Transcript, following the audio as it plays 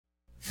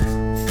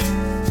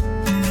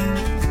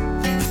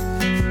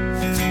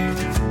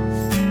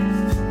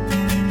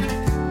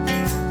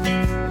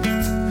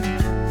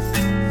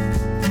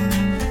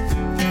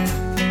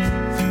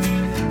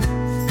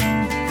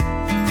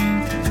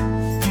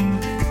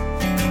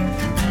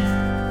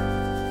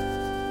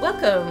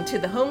Welcome to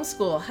the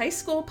Homeschool High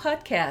School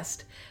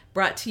Podcast,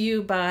 brought to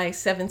you by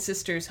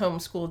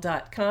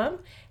SevenSistersHomeschool.com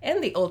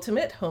and the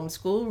Ultimate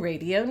Homeschool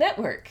Radio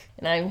Network.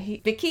 And I'm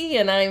Vicki,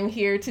 and I'm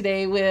here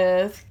today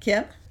with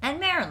Kim and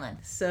Marilyn.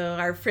 So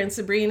our friend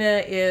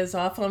Sabrina is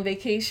off on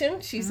vacation.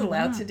 She's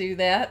allowed to do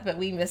that, but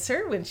we miss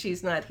her when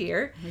she's not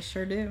here. We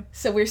sure do.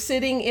 So we're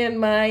sitting in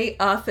my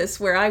office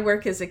where I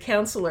work as a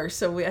counselor,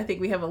 so I think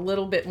we have a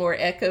little bit more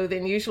echo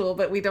than usual,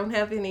 but we don't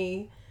have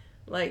any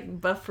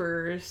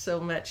buffer so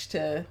much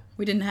to...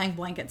 We didn't hang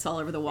blankets all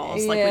over the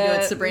walls like we do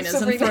at Sabrina's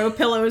and throw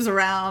pillows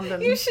around.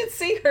 And you should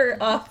see her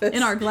office.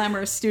 In our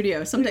glamorous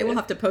studio. Someday we'll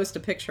have to post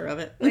a picture of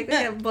it. We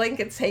have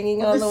blankets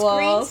hanging on the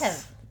walls.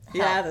 Screens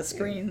yeah, the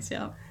screens,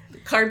 yeah.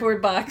 Cardboard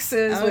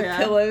boxes with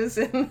pillows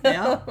in them.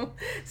 Yeah.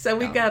 So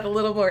we've got a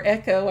little more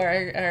echo.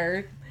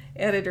 Our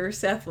editor,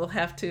 Seth, will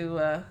have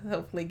to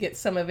hopefully get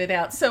some of it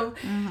out. So,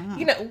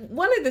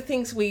 one of the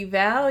things we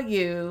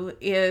value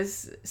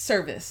is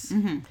service.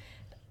 Mm-hmm.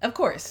 Of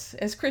course,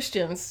 as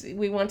Christians,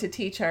 we want to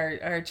teach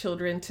our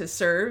children to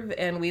serve,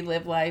 and we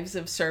live lives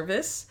of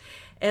service.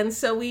 And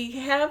so we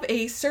have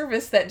a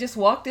service that just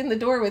walked in the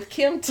door with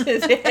Kim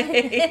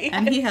today.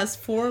 And he has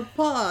 4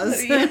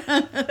 paws.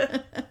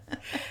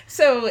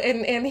 So,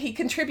 and he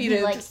contributed.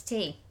 He likes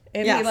tea.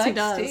 And yes, he likes he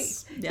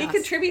does. tea. Yes. He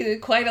contributed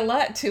quite a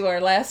lot to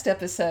our last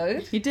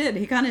episode. He did.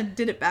 He kind of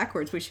did it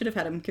backwards. We should have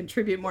had him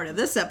contribute more to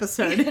this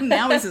episode, and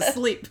now he's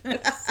asleep.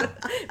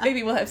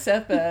 Maybe we'll have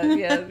Seth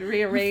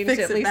rearrange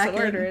Fix at it least back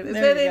order in. it.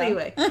 There But you go.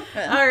 anyway,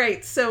 all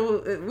right.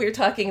 So we're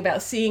talking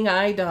about seeing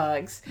eye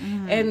dogs,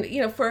 and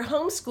for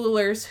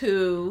homeschoolers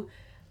who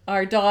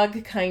are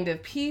dog kind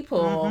of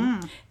people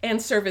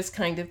and service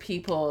kind of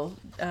people,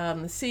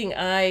 Seeing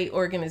Eye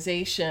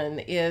organization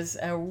is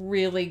a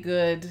really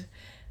good.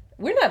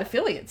 We're not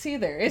affiliates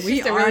either. It's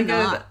just a really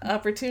good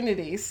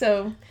opportunity.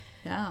 So,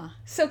 yeah.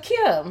 So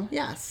Kim,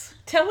 Yes.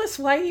 tell us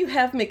why you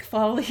have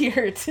McFall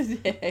here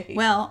today.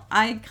 Well,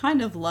 I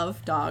kind of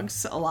love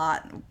dogs a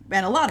lot,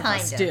 and a lot of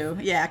us do.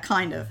 Yeah,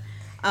 kind of.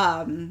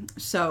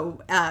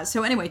 So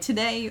anyway,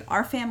 today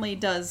our family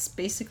does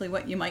basically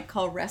what you might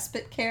call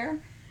respite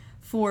care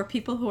for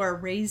people who are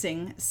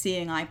raising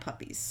Seeing Eye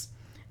puppies.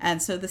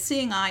 And so the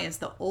Seeing Eye is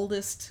the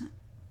oldest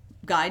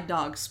guide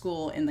dog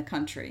school in the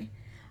country.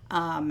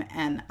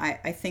 And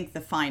I think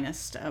the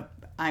finest.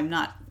 I'm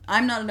not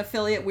an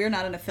affiliate. We're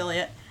not an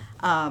affiliate.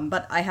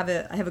 But I have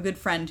a good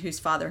friend whose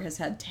father has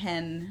had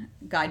 10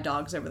 guide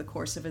dogs over the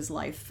course of his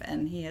life,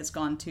 and he has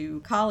gone to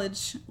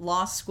college,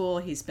 law school.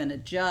 He's been a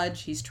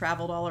judge. He's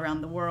traveled all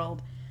around the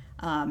world.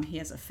 He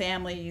has a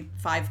family,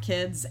 5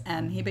 kids,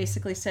 and he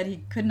basically said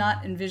he could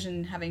not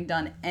envision having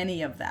done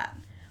any of that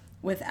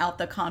without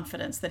the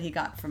confidence that he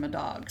got from a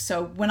dog.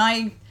 So when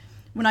I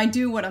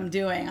do what I'm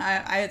doing,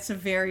 it's a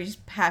very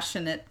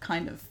passionate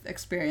kind of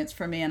experience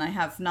for me, and I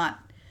have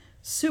not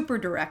super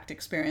direct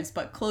experience,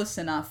 but close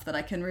enough that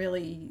I can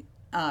really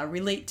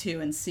relate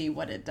to and see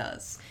what it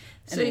does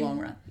in the long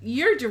run.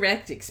 Your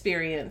direct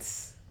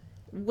experience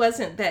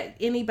wasn't that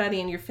anybody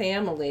in your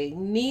family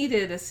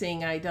needed a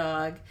Seeing Eye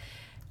dog.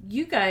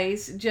 You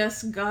guys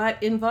just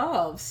got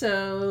involved.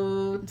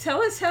 So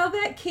tell us how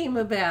that came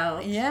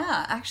about.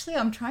 Yeah, actually,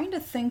 I'm trying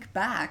to think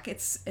back.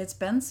 It's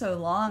been so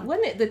long.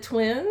 Wasn't it the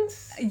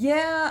twins?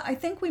 Yeah, I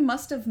think we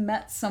must have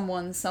met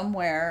someone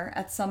somewhere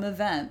at some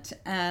event.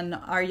 And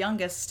our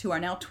youngest, who are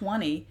now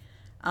 20,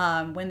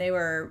 when they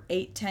were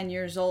 8-10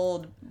 years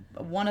old,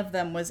 one of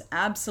them was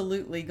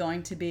absolutely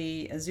going to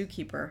be a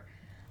zookeeper.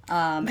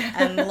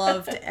 And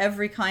loved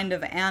every kind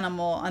of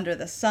animal under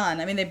the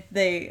sun. I mean,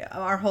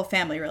 our whole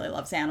family really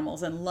loves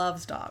animals and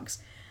loves dogs.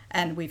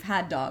 And we've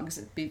had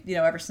dogs,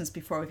 ever since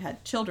before we've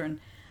had children.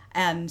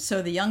 And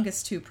so the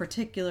youngest 2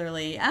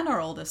 particularly, and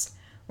our oldest,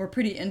 were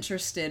pretty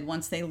interested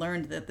once they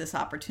learned that this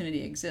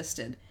opportunity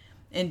existed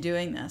in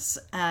doing this.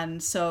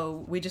 And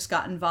so we just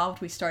got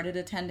involved. We started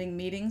attending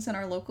meetings in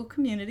our local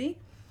community.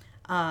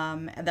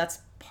 And that's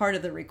part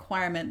of the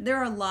requirement. There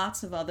are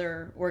lots of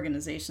other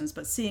organizations,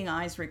 but Seeing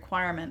Eye's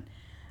requirement,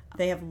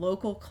 they have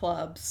local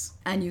clubs,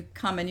 and you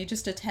come and you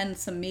just attend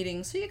some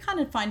meetings, so you kind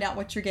of find out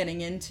what you're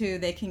getting into.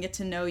 They can get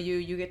to know you,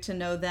 you get to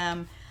know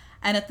them.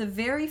 And at the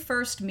very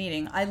first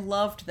meeting, I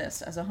loved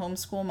this as a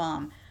homeschool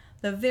mom.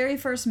 The very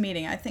first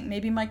meeting, I think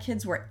maybe my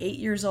kids were 8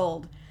 years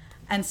old,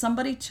 and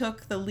somebody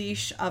took the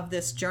leash of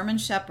this German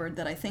Shepherd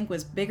that I think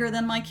was bigger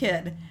than my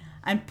kid,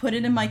 and put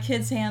it in my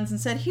kid's hands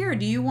and said, "Here,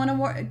 do you want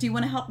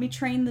to help me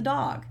train the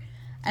dog?"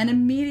 And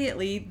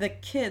immediately the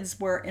kids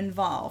were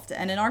involved.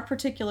 And in our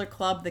particular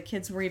club, the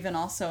kids were even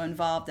also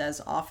involved as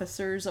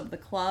officers of the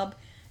club.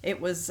 It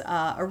was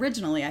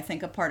originally, I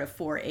think, a part of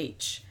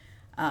 4-H.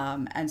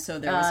 And so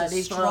there was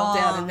a strong,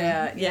 out of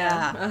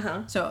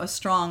that. So a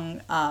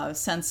strong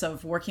sense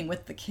of working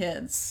with the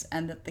kids,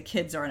 and that the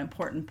kids are an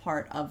important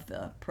part of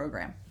the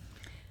program.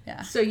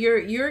 Yeah. So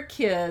your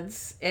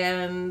kids,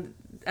 and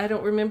I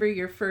don't remember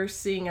your first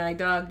Seeing Eye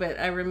dog, but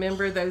I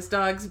remember those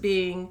dogs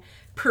being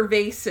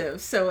pervasive.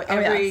 So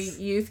every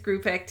youth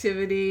group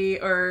activity,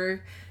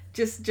 or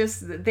just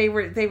they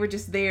were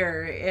just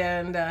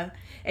there,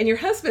 and your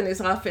husband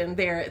is often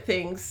there at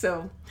things.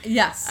 So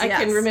yes, I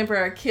can remember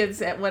our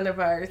kids at one of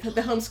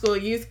the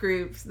homeschool youth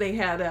groups. They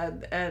had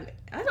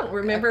I don't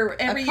remember,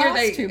 every year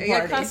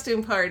a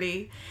costume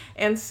party.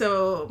 And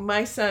so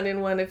my son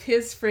and one of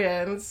his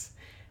friends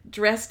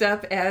dressed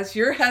up as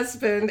your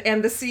husband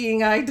and the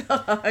seeing eye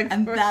dog.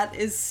 And that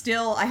is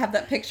still, I have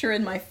that picture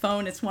in my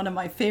phone. It's one of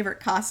my favorite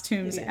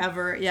costumes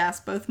ever.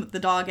 Yes, both the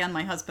dog and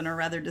my husband are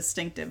rather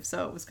distinctive.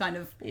 So it was kind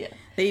of,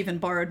 they even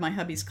borrowed my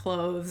hubby's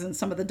clothes and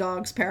some of the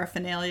dog's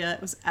paraphernalia.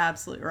 It was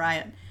absolute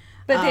riot.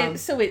 But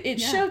it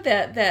showed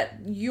that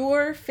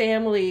your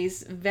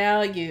family's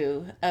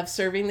value of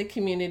serving the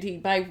community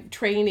by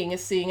training a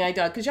seeing eye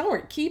dog, because y'all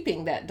weren't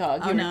keeping that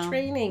dog, you were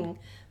training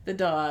the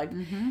dog.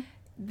 Mm-hmm.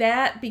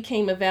 That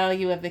became a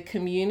value of the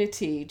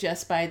community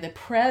just by the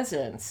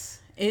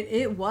presence.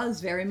 It was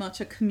very much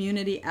a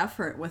community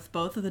effort with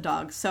both of the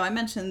dogs. So I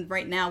mentioned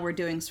right now we're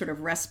doing sort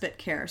of respite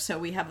care. So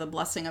we have the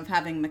blessing of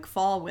having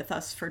McFall with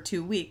us for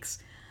 2 weeks.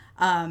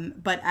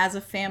 But as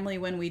a family,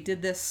 when we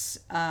did this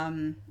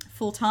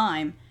full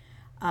time,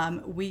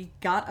 we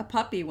got a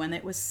puppy when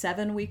it was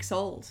 7 weeks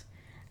old.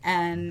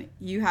 And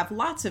you have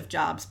lots of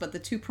jobs, but the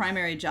two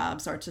primary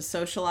jobs are to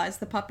socialize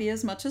the puppy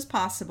as much as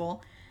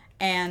possible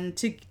and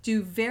to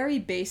do very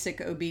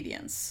basic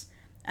obedience.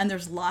 And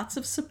there's lots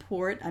of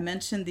support. I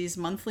mentioned these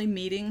monthly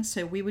meetings.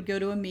 So we would go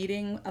to a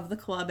meeting of the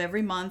club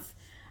every month,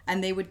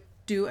 and they would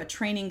do a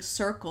training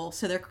circle.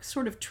 So they're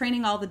sort of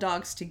training all the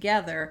dogs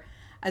together,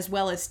 as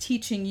well as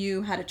teaching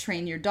you how to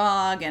train your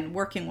dog and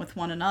working with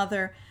one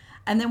another.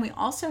 And then we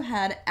also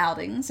had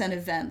outings and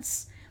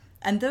events.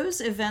 And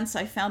those events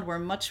I found were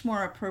much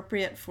more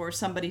appropriate for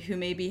somebody who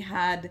maybe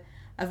had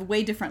a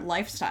way different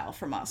lifestyle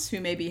from us, who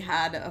maybe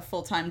had a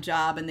full-time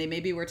job and they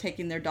maybe were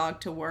taking their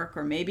dog to work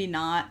or maybe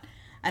not,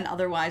 and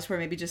otherwise were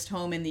maybe just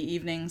home in the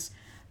evenings.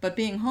 But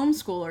being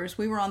homeschoolers,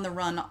 we were on the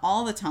run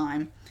all the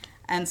time.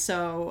 And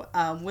so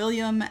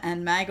William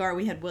and Magar,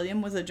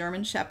 William was a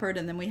German Shepherd,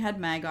 and then we had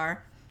Magar,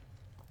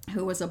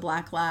 who was a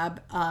black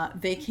lab.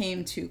 They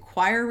came to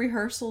choir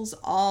rehearsals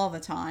all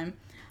the time.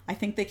 I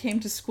think they came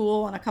to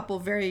school on a couple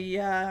of very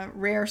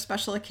rare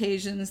special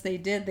occasions.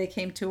 They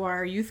came to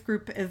our youth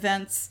group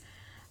events.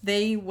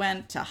 They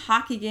went to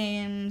hockey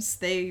games.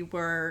 They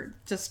were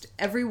just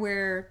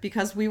everywhere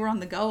because we were on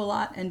the go a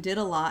lot and did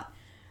a lot.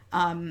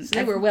 So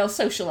they were well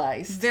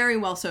socialized. Very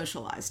well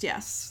socialized,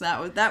 yes.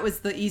 That was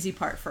the easy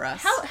part for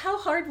us. How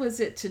hard was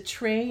it to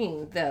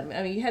train them?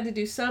 I mean, you had to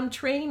do some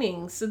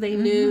training so they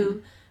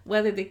knew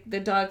whether the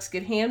dogs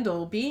could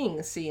handle being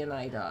a seeing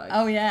eye dog.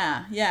 Oh,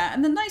 yeah.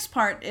 And the nice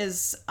part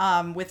is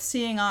with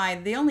seeing eye,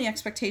 the only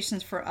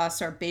expectations for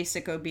us are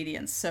basic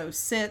obedience. So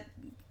sit,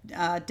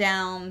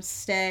 down,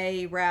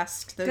 stay,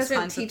 rest, those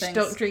kinds of things.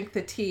 Don't drink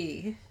the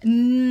tea.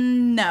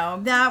 No,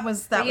 that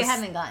was you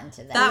haven't gotten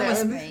to that.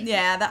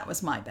 That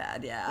was my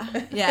bad.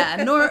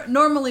 Yeah.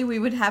 Normally we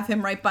would have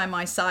him right by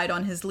my side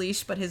on his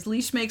leash, but his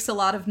leash makes a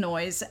lot of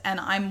noise, and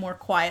I'm more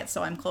quiet,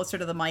 so I'm closer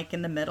to the mic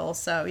in the middle.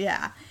 So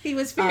yeah, he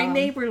was very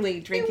neighborly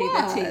drinking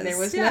the tea. There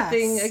was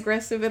nothing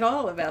aggressive at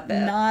all about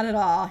that. Not at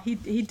all.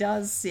 He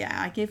does. Yeah,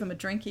 I gave him a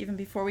drink even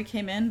before we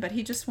came in, but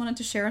he just wanted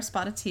to share a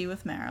spot of tea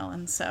with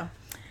Marilyn. So.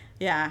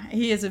 Yeah,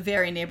 he is a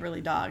very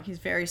neighborly dog. He's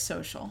very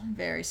social,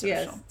 very social.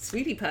 Yes,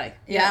 sweetie pie.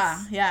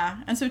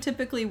 Yeah. And so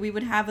typically we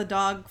would have a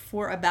dog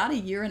for about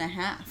 1.5 years,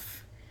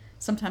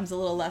 sometimes a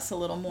little less, a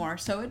little more.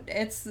 So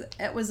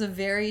it was a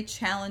very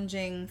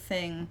challenging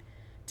thing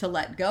to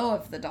let go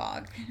of the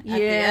dog at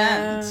the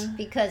end.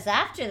 Because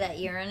after that 1.5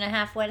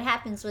 years, what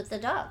happens with the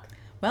dog?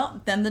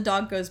 Well, then the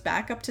dog goes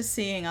back up to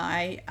Seeing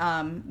Eye,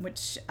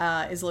 which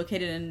is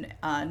located in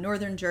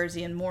northern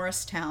Jersey in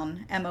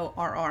Morristown,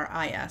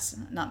 Morris,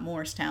 not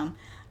Morristown.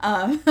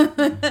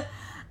 And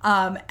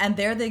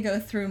there they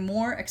go through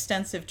more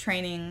extensive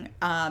training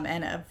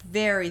and a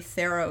very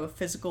thorough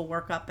physical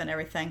workup and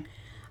everything.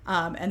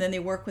 And then they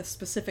work with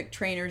specific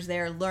trainers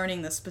there,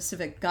 learning the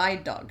specific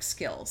guide dog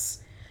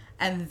skills.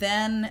 And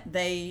then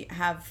they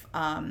have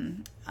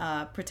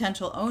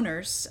potential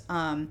owners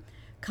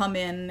come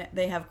in.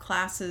 They have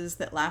classes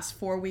that last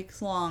 4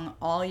 weeks long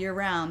all year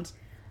round,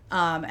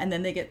 and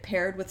then they get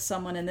paired with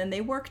someone, and then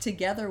they work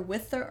together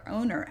with their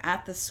owner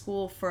at the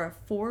school for a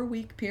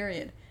 4-week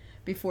period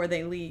before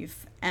they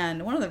leave.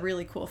 And one of the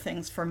really cool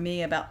things for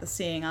me about the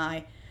Seeing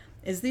Eye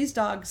is these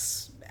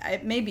dogs,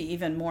 maybe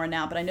even more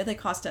now, but I know they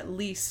cost at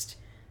least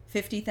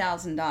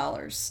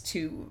 $50,000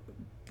 to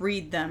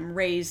breed them,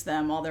 raise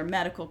them, all their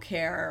medical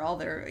care, all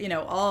their,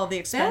 all the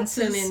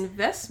expenses. That's an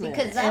investment.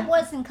 Because that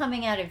wasn't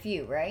coming out of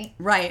you, right?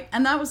 Right.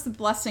 And that was the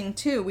blessing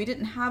too. We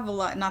didn't have a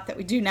lot, not that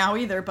we do now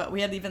either, but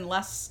we had even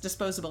less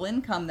disposable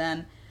income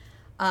then.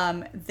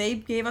 They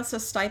gave us a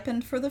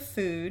stipend for the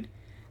food,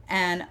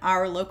 and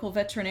our local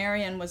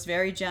veterinarian was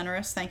very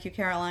generous, thank you,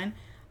 Caroline,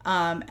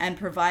 and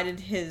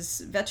provided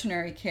his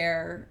veterinary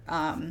care.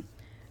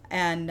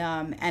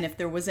 And if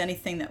there was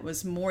anything that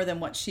was more than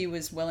what she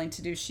was willing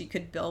to do, she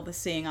could bill the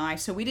Seeing Eye.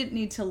 So we didn't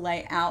need to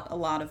lay out a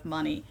lot of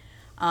money.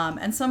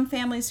 And some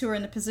families who were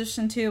in a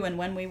position to, and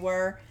when we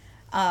were,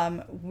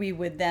 we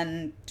would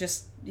then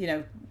just,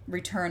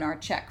 return our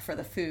check for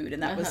the food,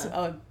 and that was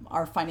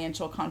our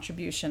financial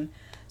contribution.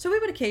 So we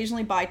would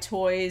occasionally buy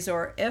toys,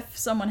 or if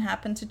someone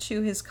happened to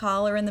chew his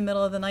collar in the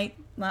middle of the night,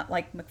 not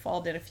like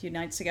McFall did a few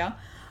nights ago,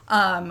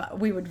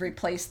 we would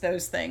replace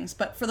those things.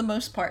 But for the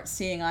most part,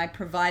 Seeing Eye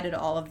provided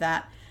all of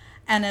that.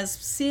 And as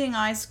Seeing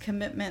Eye's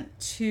commitment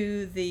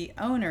to the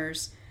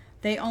owners,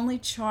 they only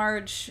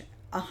charge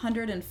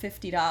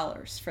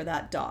 $150 for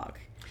that dog.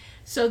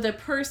 So the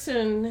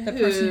person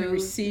who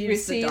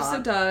receives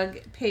the dog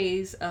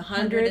pays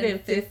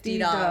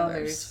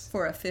 $150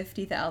 for a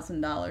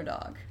 $50,000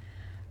 dog.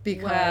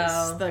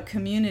 Because the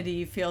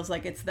community feels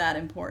like it's that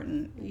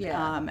important.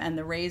 Yeah. And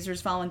the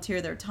raisers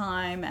volunteer their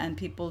time, and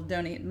people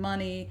donate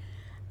money.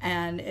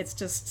 And it's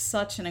just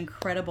such an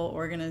incredible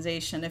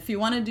organization. If you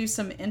want to do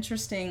some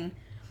interesting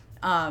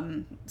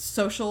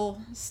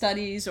social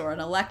studies or an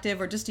elective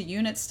or just a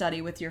unit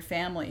study with your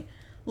family,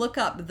 look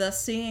up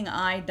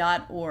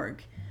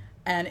theseeingeye.org.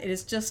 And it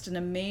is just an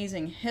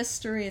amazing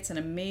history. It's an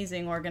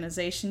amazing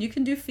organization. You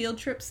can do field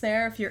trips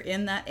there if you're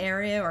in that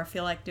area or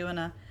feel like doing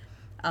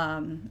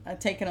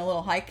taking a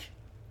little hike.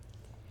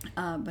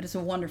 But it's a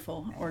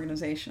wonderful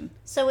organization.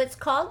 So it's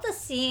called the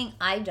Seeing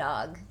Eye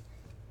Dog,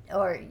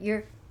 or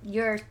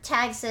your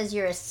tag says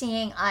you're a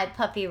Seeing Eye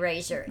puppy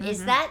raiser. Mm-hmm.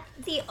 Is that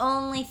the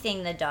only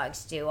thing the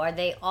dogs do? Are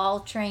they all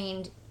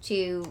trained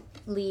to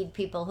lead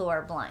people who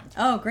are blind?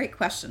 Oh, great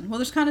question. Well,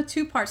 there's kind of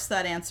two parts to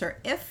that answer.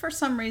 If for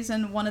some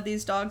reason one of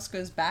these dogs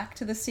goes back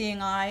to the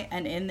Seeing Eye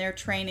and in their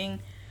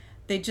training,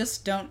 they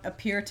just don't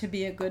appear to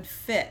be a good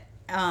fit.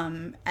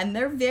 And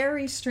they're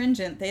very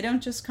stringent. They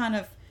don't just kind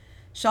of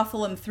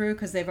shuffle them through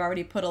because they've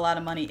already put a lot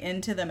of money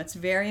into them. It's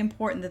very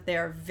important that they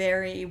are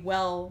very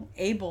well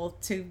able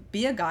to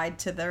be a guide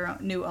to their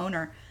new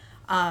owner.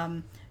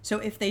 So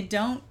if they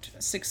don't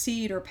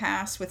succeed or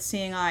pass with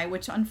Seeing Eye,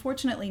 which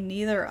unfortunately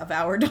neither of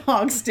our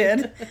dogs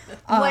did.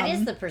 What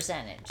is the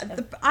percentage?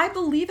 I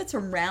believe it's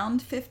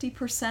around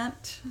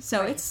 50%.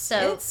 So right.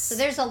 So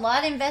there's a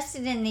lot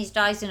invested in these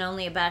dogs, and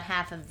only about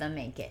half of them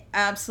make it.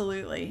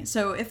 Absolutely.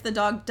 So if the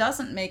dog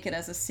doesn't make it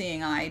as a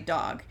Seeing Eye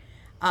dog,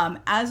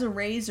 as a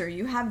raiser,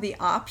 you have the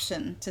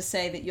option to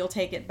say that you'll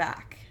take it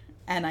back.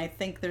 And I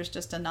think there's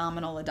just a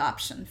nominal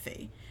adoption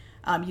fee.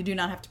 You do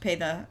not have to pay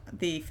the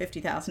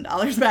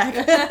 $50,000 back.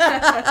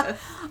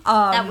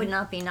 That would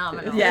not be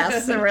nominal.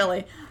 Yes,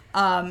 really.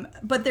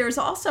 But there's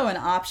also an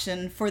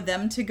option for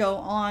them to go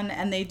on,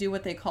 and they do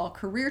what they call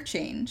career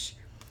change.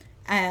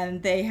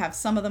 And they have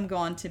some of them go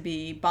on to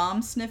be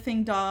bomb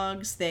sniffing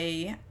dogs.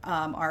 They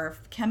are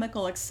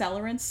chemical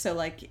accelerants. So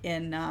like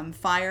in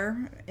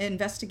fire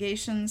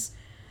investigations,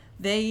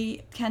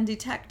 they can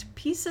detect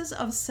pieces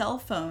of cell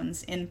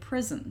phones in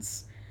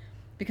prisons.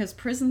 Because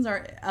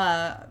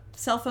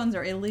cell phones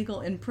are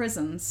illegal in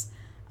prisons,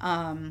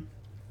 and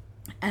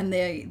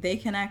they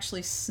can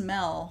actually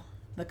smell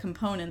the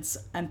components,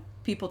 and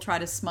people try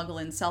to smuggle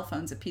in cell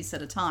phones a piece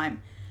at a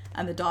time,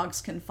 and the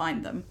dogs can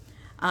find them.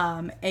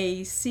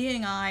 A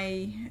Seeing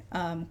Eye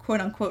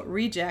quote-unquote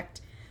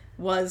reject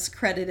was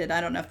credited, I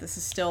don't know if this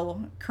is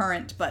still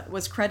current, but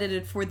was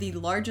credited for the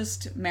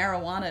largest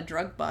marijuana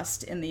drug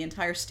bust in the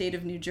entire state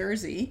of New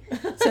Jersey.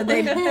 So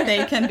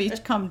they can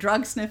become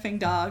drug-sniffing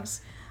dogs.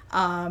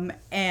 And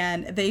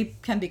they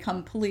can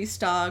become police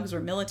dogs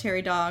or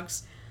military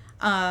dogs.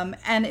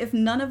 And if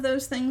none of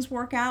those things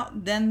work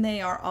out, then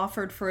they are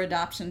offered for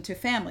adoption to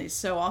families.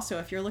 So also,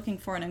 if you're looking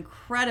for an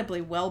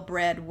incredibly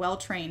well-bred,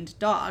 well-trained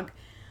dog,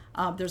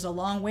 there's a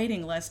long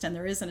waiting list, and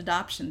there is an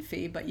adoption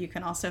fee, but you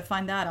can also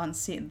find that on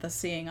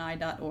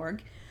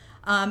theseeingeye.org.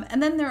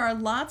 And then there are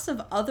lots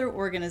of other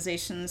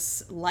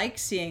organizations like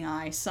Seeing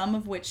Eye, some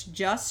of which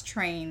just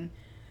train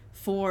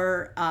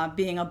for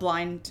being a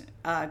blind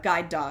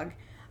guide dog.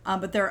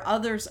 But there are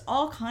others,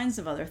 all kinds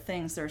of other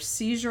things. There are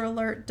seizure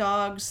alert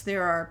dogs.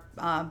 There are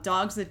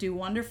dogs that do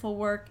wonderful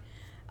work,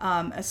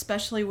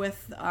 especially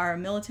with our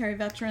military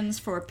veterans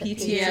for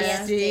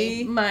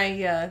PTSD.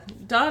 My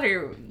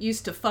daughter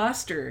used to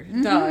foster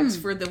dogs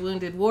for the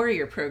Wounded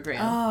Warrior program.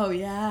 Oh,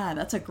 yeah.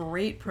 That's a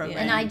great program.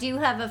 And I do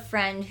have a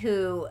friend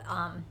who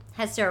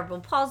has cerebral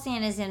palsy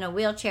and is in a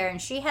wheelchair,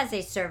 and she has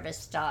a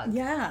service dog.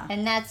 Yeah.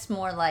 And that's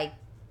more like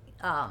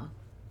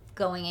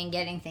going and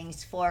getting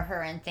things for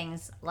her and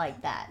things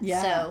like that.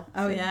 Yeah. So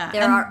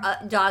there are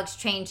dogs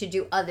trained to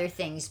do other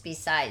things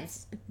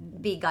besides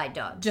be guide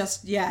dogs.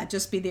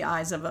 Just be the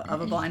eyes of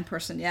a blind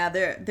person. Yeah,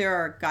 there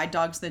are guide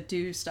dogs that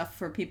do stuff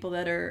for people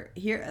that are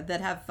that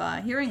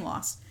have hearing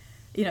loss.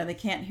 You know, they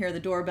can't hear the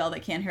doorbell, they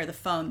can't hear the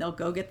phone. They'll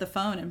go get the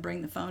phone and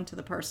bring the phone to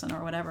the person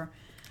or whatever.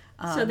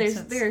 So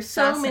there's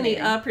so many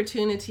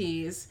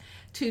opportunities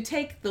to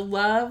take the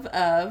love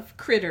of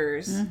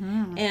critters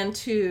and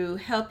to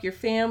help your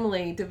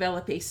family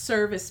develop a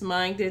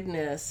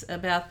service-mindedness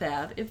about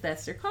that, if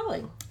that's their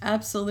calling.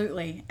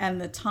 Absolutely.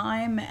 And the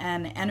time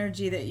and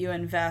energy that you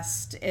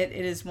invest, it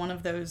is one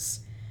of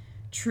those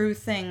true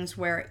things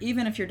where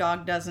even if your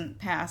dog doesn't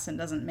pass and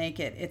doesn't make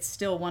it, it's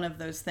still one of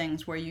those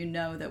things where you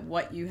know that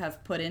what you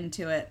have put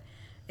into it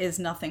is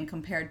nothing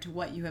compared to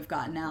what you have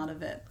gotten out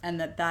of it, and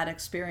that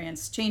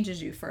experience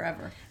changes you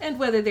forever. And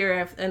whether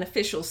they're an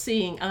official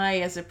seeing eye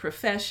as a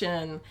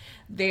profession,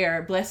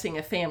 they're blessing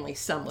a family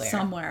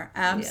somewhere.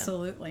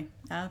 Absolutely.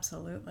 Yeah.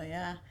 Absolutely,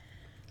 yeah.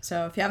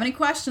 So if you have any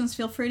questions,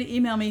 feel free to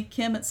email me,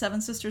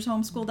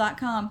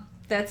 Kim@sevensistershomeschool.com.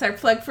 That's our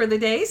plug for the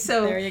day.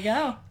 So there you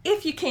go.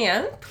 If you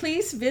can,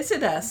 please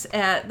visit us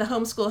at the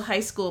Homeschool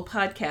High School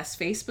Podcast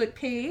Facebook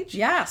page.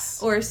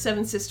 Yes. Or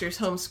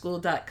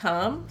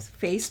sevensistershomeschool.com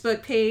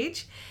Facebook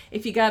page.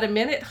 If you got a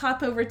minute,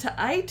 hop over to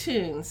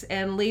iTunes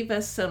and leave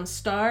us some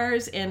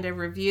stars and a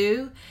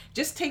review.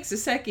 Just takes a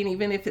second,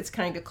 even if it's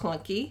kind of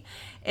clunky.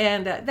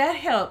 And that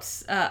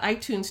helps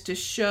iTunes to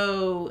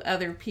show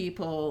other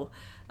people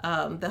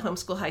the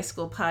Homeschool High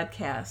School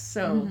podcast.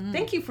 So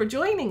thank you for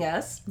joining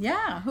us. Yeah,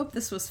 I hope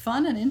this was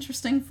fun and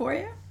interesting for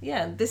you.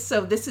 Yeah, this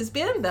has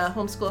been the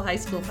Homeschool High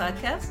School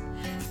podcast,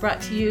 brought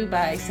to you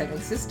by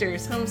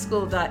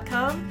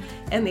sevensistershomeschool.com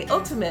and the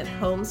Ultimate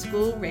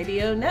Homeschool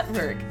Radio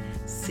Network.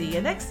 See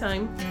you next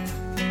time.